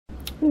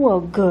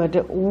Well,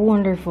 good,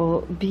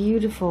 wonderful,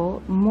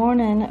 beautiful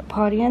morning,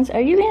 audience.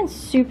 Are you being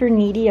super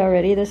needy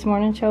already this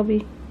morning,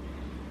 Shelby?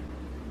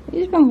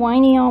 You've been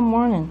whiny all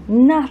morning.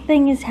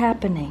 Nothing is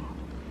happening.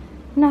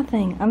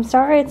 Nothing. I'm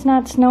sorry it's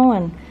not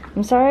snowing.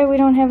 I'm sorry we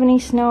don't have any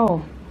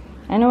snow.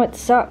 I know it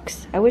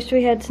sucks. I wish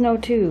we had snow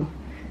too.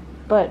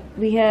 But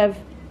we have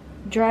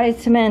dry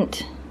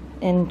cement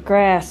and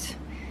grass,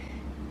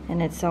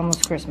 and it's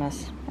almost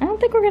Christmas. I don't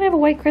think we're gonna have a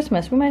white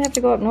Christmas. We might have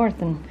to go up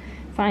north and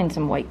find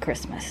some white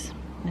Christmas.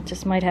 It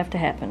just might have to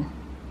happen.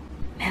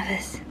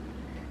 Memphis,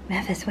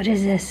 what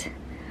is this?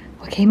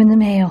 What came in the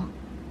mail?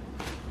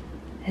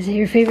 Is it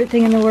your favorite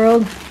thing in the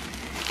world?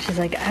 She's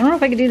like, I don't know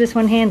if I could do this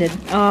one-handed.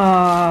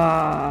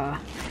 I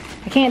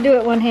can't do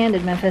it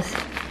one-handed, Memphis.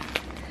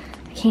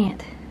 I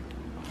can't.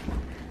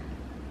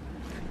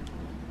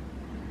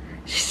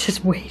 She's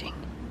just waiting.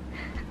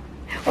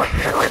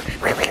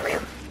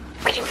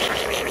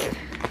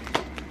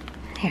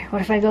 Here,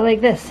 what if I go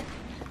like this?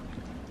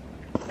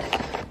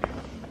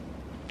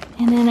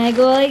 And then I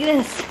go like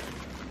this.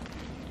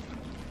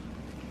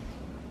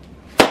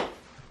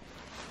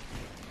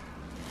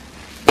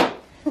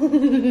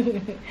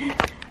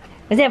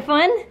 Was that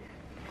fun?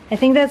 I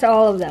think that's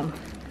all of them.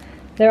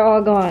 They're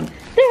all gone.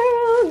 They're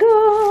all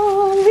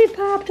gone. We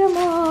popped them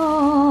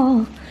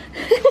all.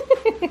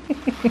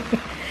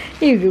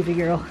 You goofy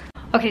girl.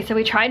 Okay, so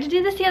we tried to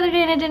do this the other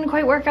day and it didn't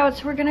quite work out,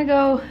 so we're gonna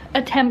go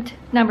attempt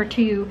number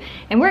 2.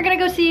 And we're gonna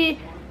go see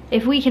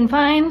if we can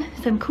find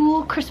some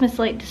cool Christmas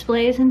light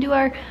displays and do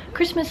our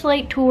Christmas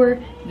light tour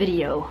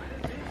video.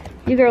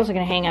 You girls are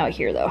gonna hang out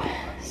here though.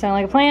 Sound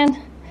like a plan?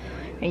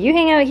 And you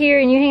hang out here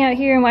and you hang out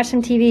here and watch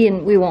some TV,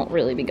 and we won't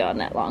really be gone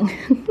that long.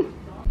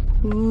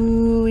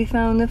 Ooh, we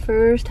found the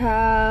first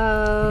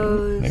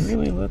house. They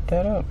really lit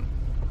that up.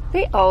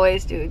 They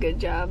always do a good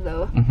job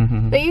though.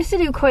 They used to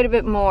do quite a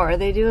bit more.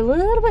 They do a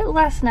little bit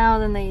less now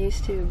than they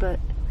used to,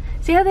 but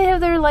see how they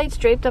have their lights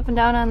draped up and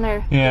down on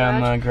their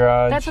garage? On the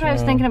garage. That's what I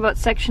was thinking about,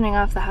 sectioning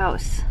off the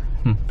house.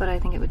 But I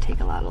think it would take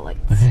a lot of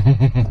lights.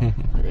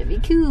 But it'd be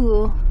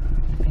cool.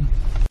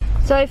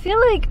 So I feel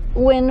like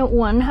when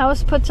one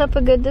house puts up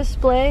a good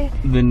display,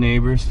 the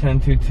neighbors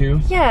tend to too.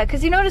 Yeah,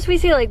 because you notice we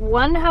see like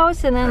one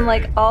house and then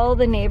like all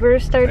the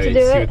neighbors start to do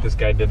it. See what this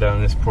guy did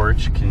on his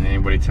porch? Can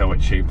anybody tell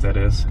what shape that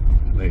is?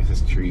 There's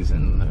just trees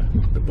and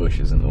the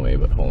bushes in the way,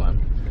 but hold on.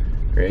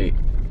 Right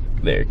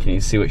there. Can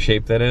you see what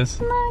shape that is?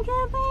 Look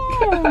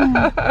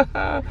at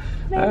that.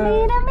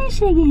 Made in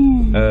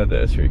Michigan. Oh,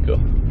 that's pretty cool.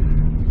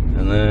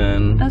 And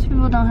then those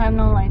people don't have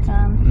no lights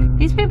on.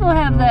 These people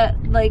have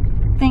that like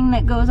thing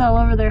that goes all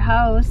over their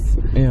house.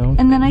 You know,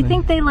 and then I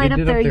think they light up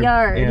their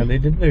yard. Yeah, they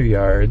did their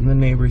yard, and the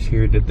neighbors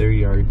here did their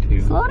yard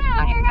too. Slow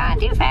down, you're going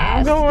too fast.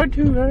 I'm going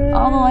too fast.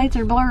 All the lights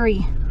are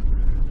blurry.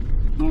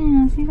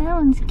 Yeah, see, that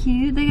one's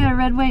cute. They got a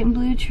red, white, and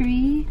blue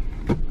tree.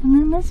 And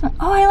then this one.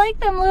 Oh, I like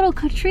them little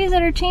trees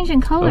that are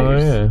changing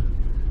colors. Oh, yeah.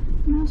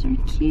 Those are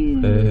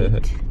cute.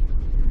 And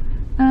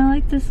I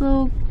like this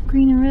little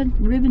green and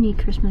red ribbony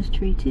Christmas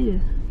tree, too.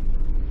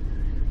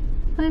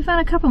 Well, I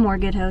found a couple more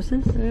good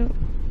houses. Yeah.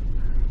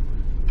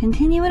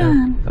 Continuing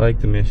on. I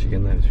like the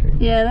Michigan, that tree.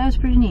 Yeah, that was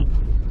pretty neat.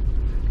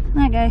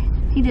 That guy,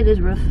 he did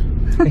his roof.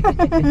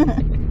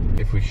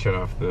 If we shut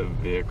off the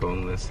vehicle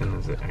and listen,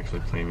 is it actually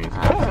playing music?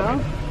 I don't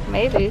know.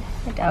 Maybe.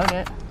 I doubt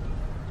it.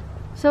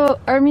 So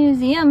our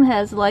museum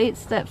has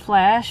lights that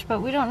flash,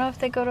 but we don't know if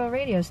they go to a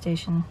radio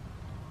station.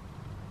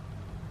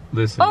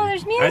 Listen. Oh,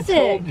 there's music.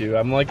 I told you.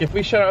 I'm like, if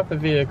we shut off the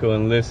vehicle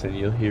and listen,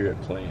 you'll hear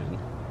it playing.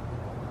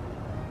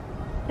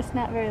 It's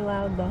not very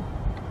loud though.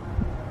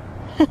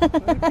 I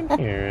can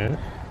hear it.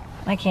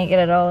 I can't get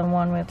it all in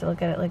one. We have to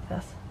look at it like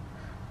this.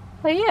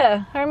 But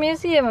yeah, our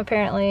museum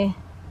apparently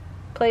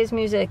plays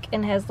music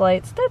and has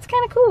lights. That's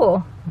kind of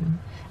cool.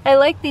 I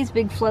like these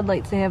big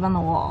floodlights they have on the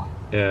wall.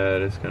 Yeah,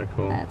 it is kind of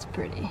cool. That's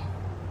pretty.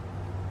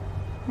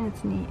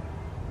 That's neat.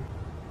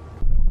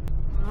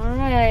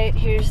 Alright,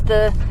 here's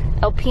the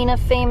Alpena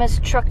famous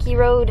Truckee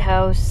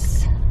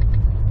Roadhouse.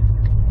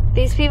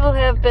 These people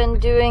have been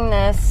doing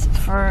this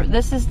for,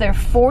 this is their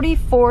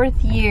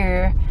 44th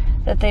year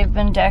that they've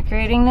been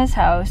decorating this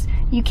house.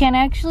 You can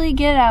actually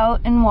get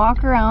out and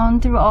walk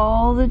around through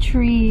all the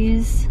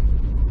trees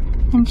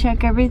and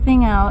check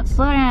everything out.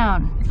 Slow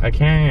down. I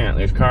can't.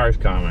 There's cars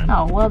coming.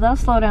 Oh, well, they'll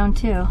slow down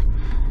too.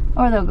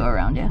 Or they'll go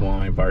around you.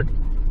 Want me to park?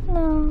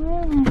 No, we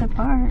don't have to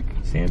park.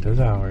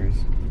 Santa's ours.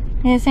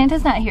 Yeah,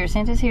 Santa's not here.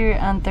 Santa's here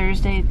on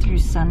Thursday through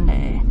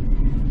Sunday.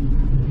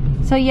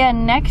 So yeah,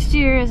 next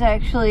year is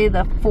actually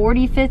the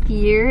 45th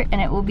year,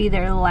 and it will be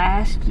their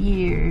last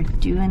year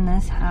doing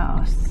this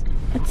house.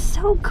 It's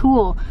so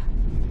cool.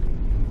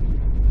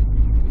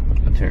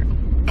 I'll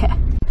turn. Okay.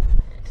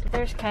 So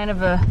there's kind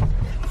of a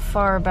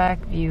far back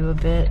view a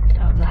bit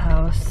of the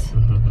house.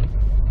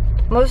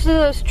 Most of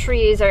those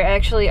trees are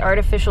actually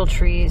artificial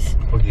trees.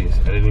 Oh geez,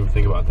 I didn't even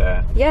think about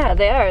that. Yeah,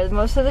 they are.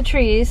 Most of the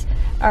trees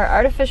are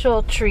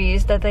artificial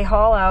trees that they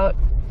haul out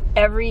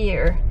every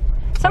year.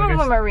 Some of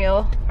them are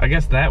real. I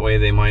guess that way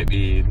they might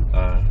be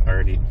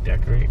already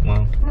decorated.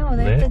 Well, no,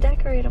 they have to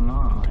decorate them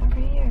all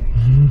every year.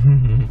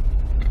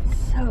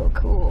 So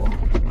cool.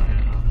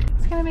 Wow.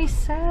 It's gonna gonna be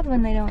sad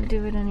when they don't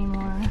do it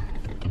anymore.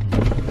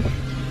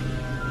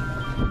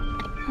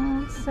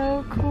 Oh, it's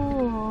so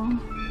cool.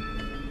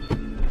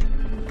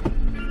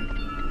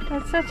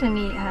 That's such a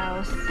neat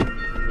house.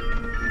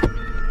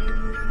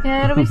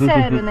 Yeah, it'll be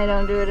sad when they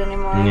don't do it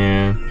anymore.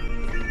 Yeah.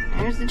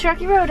 There's the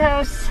Truckee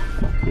Roadhouse.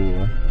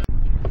 Cool.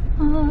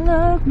 Oh,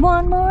 look,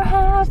 one more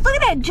house. Look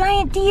at that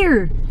giant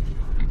deer.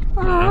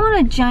 Oh, I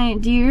want a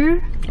giant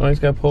deer. Oh, he's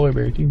got polar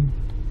bear too.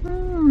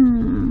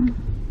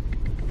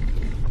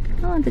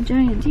 I want the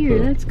giant deer.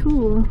 That's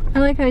cool. I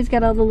like how he's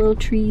got all the little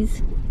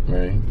trees.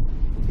 Right.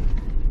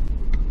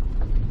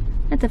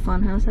 That's a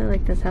fun house. I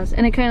like this house.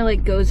 And it kind of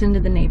like goes into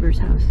the neighbor's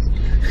house.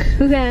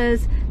 Who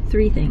has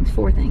 4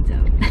 things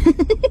out.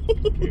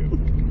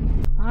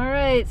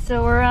 Alright,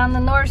 so we're on the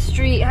North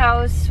Street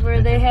house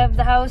where they have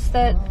the house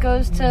that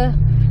goes to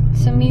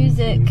some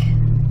music.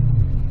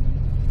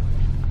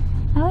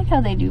 I like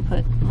how they do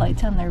put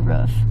lights on their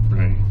roof.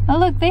 Right. Oh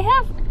look, they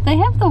have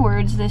the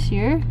words this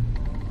year.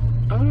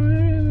 Oh,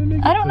 yeah,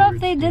 I don't know if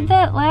they did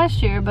that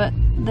last year, but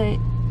they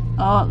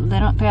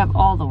don't have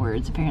all the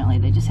words apparently.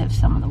 They just have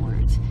some of the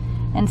words.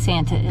 And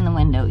Santa in the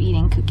window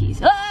eating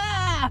cookies.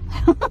 Ah!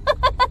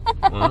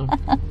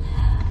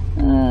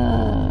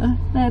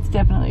 That's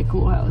definitely a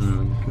cool house.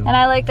 Cool. And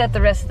I like that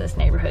the rest of this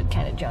neighborhood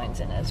kind of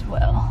joins in as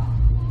well.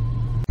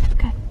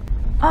 Okay.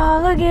 Oh,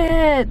 look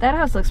at it. That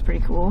house looks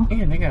pretty cool.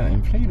 Yeah, they got an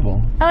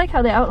inflatable. I like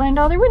how they outlined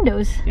all their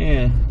windows.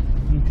 Yeah,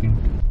 me too.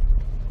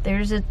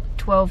 There's a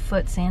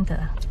 12-foot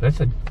Santa.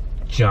 That's a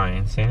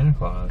giant Santa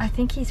Claus. I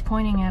think he's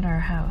pointing at our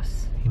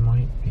house. He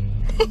might be.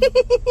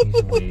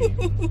 He's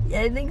waving.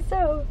 Yeah, I think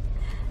so.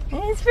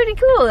 It's pretty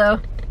cool though.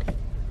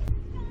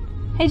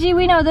 Hey G,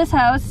 we know this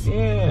house.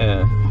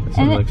 Yeah, this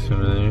one looks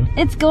familiar.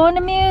 It's going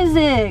to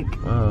music.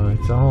 Oh,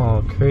 it's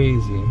all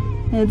crazy.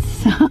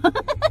 It's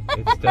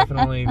It's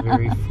definitely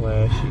very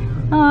flashy.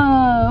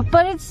 Oh,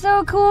 but it's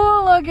so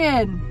cool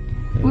looking.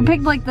 We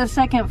picked like the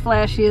second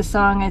flashiest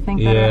song I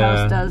think that our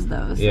house does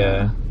though. So.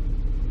 Yeah.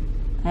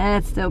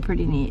 That's still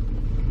pretty neat.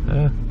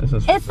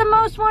 It's the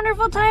most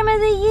wonderful time of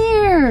the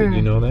year. Did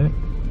you know that?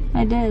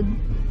 I did.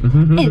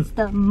 It's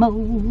the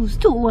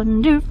most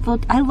wonderful.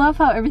 I love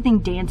how everything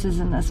dances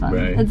in this one.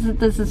 Right.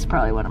 This is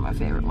probably one of my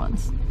favorite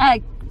ones.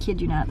 I kid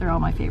you not, they're all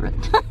my favorite.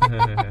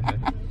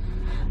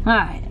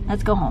 Alright,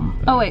 let's go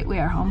home. Oh wait, we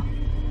are home.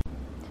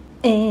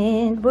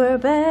 And we're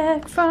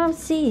back from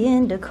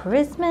seeing the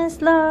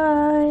Christmas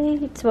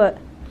lights. What?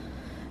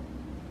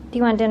 Do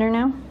you want dinner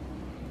now?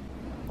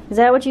 Is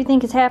that what you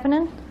think is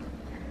happening?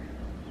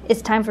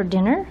 It's time for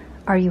dinner?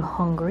 Are you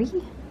hungry?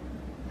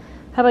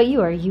 How about you?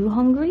 Are you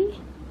hungry?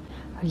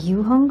 Are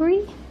you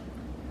hungry?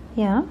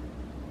 Yeah?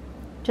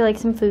 Would you like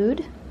some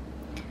food?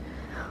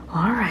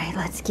 Alright,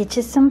 let's get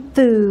you some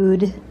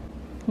food.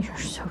 You're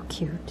so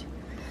cute.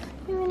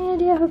 You have any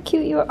idea how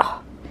cute you are?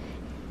 Oh,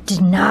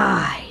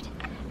 denied.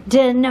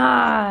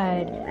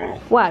 Denied.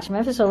 Watch,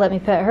 Memphis will let me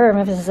pet her.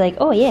 Memphis is like,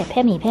 oh yeah,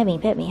 pet me, pet me,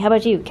 pet me. How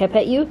about you? Can I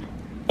pet you?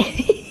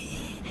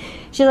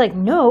 She's like,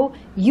 no,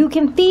 you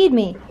can feed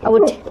me. I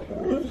would.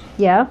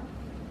 Yeah?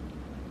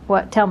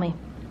 What? Tell me.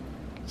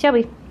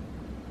 Shelby,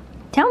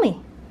 tell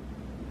me.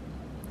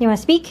 You want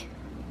to speak?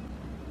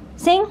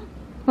 Sing? You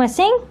want to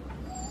sing?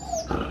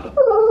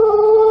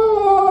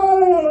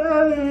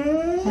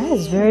 That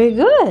is very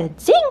good.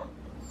 Sing!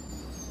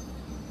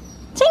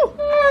 Sing!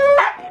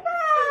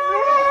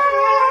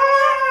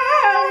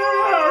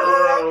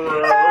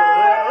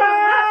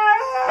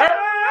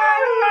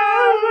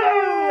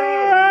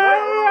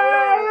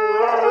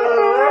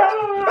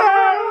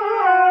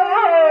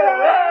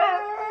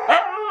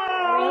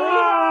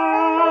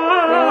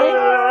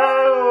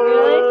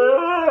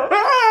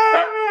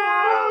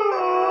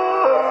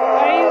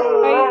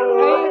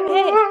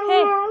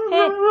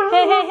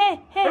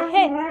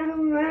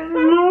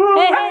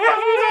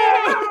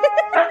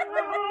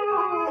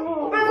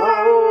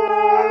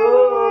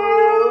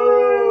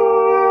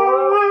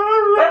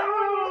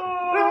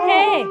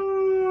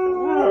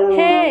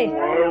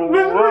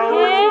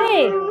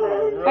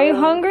 Are you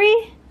hungry?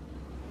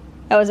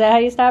 Oh, is that how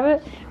you stop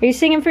it? Are you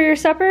singing for your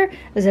supper?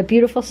 It's a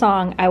beautiful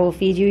song. I will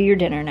feed you your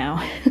dinner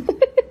now.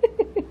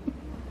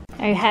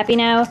 Are you happy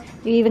now?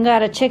 You even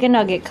got a chicken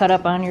nugget cut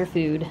up on your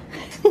food.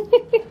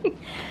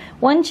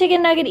 1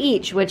 chicken nugget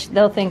each, which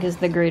they'll think is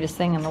the greatest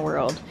thing in the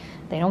world.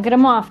 They don't get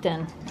them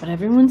often, but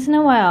every once in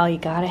a while you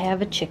gotta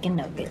have a chicken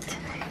nugget.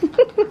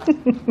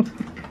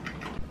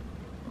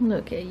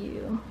 Look at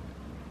you.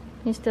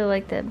 You still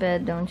like that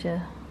bed, don't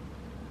you?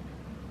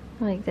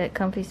 Like that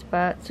comfy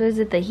spot. So is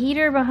it the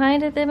heater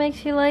behind it that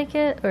makes you like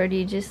it? Or do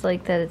you just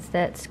like that it's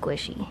that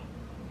squishy?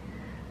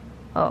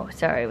 Oh,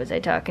 sorry, was I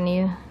talking to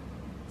you?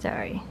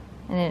 Sorry.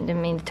 I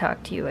didn't mean to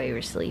talk to you while you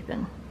were sleeping.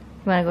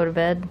 You wanna go to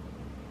bed?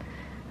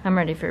 I'm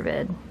ready for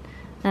bed.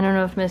 I don't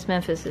know if Miss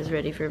Memphis is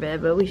ready for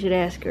bed, but we should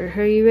ask her.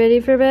 Are you ready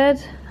for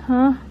bed?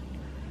 Huh?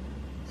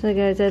 So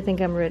guys, I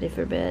think I'm ready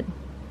for bed.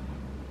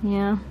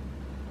 Yeah.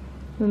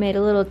 We made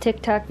a little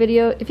TikTok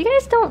video. If you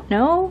guys don't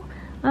know,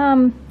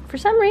 for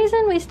some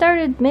reason we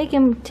started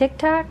making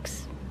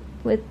TikToks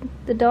with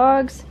the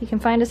dogs. You can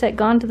find us at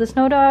Gone to the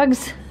Snow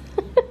Dogs.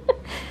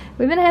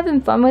 we've been having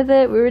fun with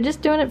it. We were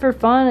just doing it for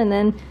fun, and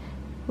then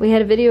we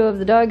had a video of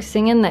the dogs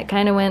singing that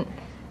kind of went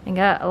and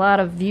got a lot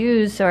of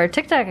views, so our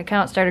TikTok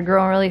account started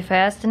growing really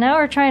fast, and now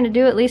we're trying to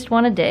do at least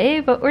one a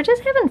day, but we're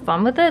just having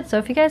fun with it. So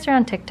if you guys are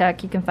on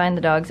TikTok, you can find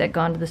the dogs at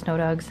Gone to the Snow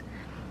Dogs,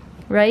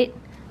 right?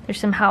 There's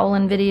some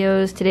Howling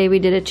videos. Today we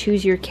did a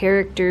choose your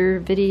character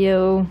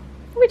video.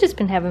 We've just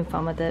been having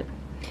fun with it.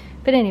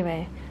 But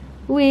anyway,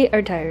 we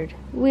are tired.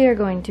 We are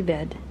going to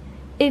bed.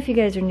 If you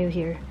guys are new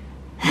here,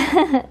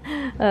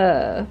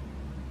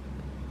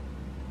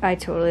 I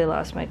totally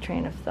lost my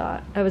train of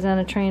thought. I was on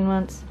a train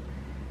once.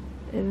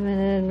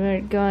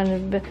 We're going to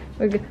bed.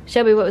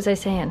 Shelby, what was I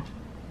saying?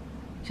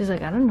 She's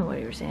like, I don't know what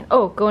you were saying.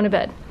 Oh, going to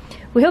bed.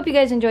 We hope you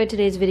guys enjoyed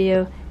today's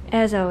video.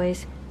 As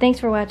always, thanks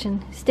for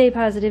watching. Stay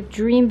positive,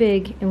 dream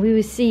big, and we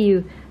will see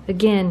you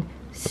again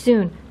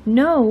soon.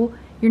 No,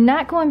 you're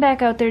not going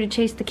back out there to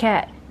chase the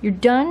cat. You're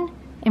done,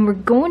 and we're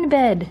going to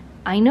bed.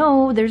 I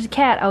know there's a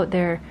cat out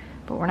there,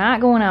 but we're not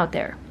going out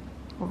there.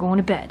 We're going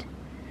to bed.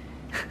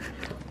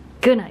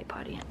 Good night,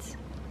 audience.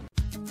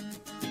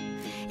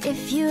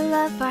 If you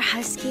love our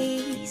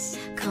Huskies,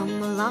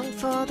 come along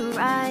for the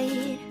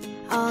ride.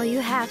 All you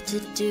have to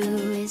do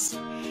is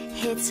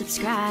hit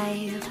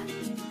subscribe.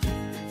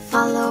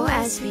 Follow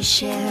as we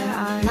share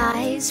our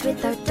lives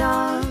with our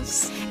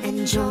dogs,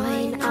 and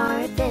join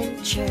our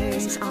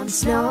adventures on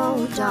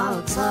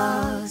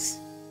SnowDogsVlogs.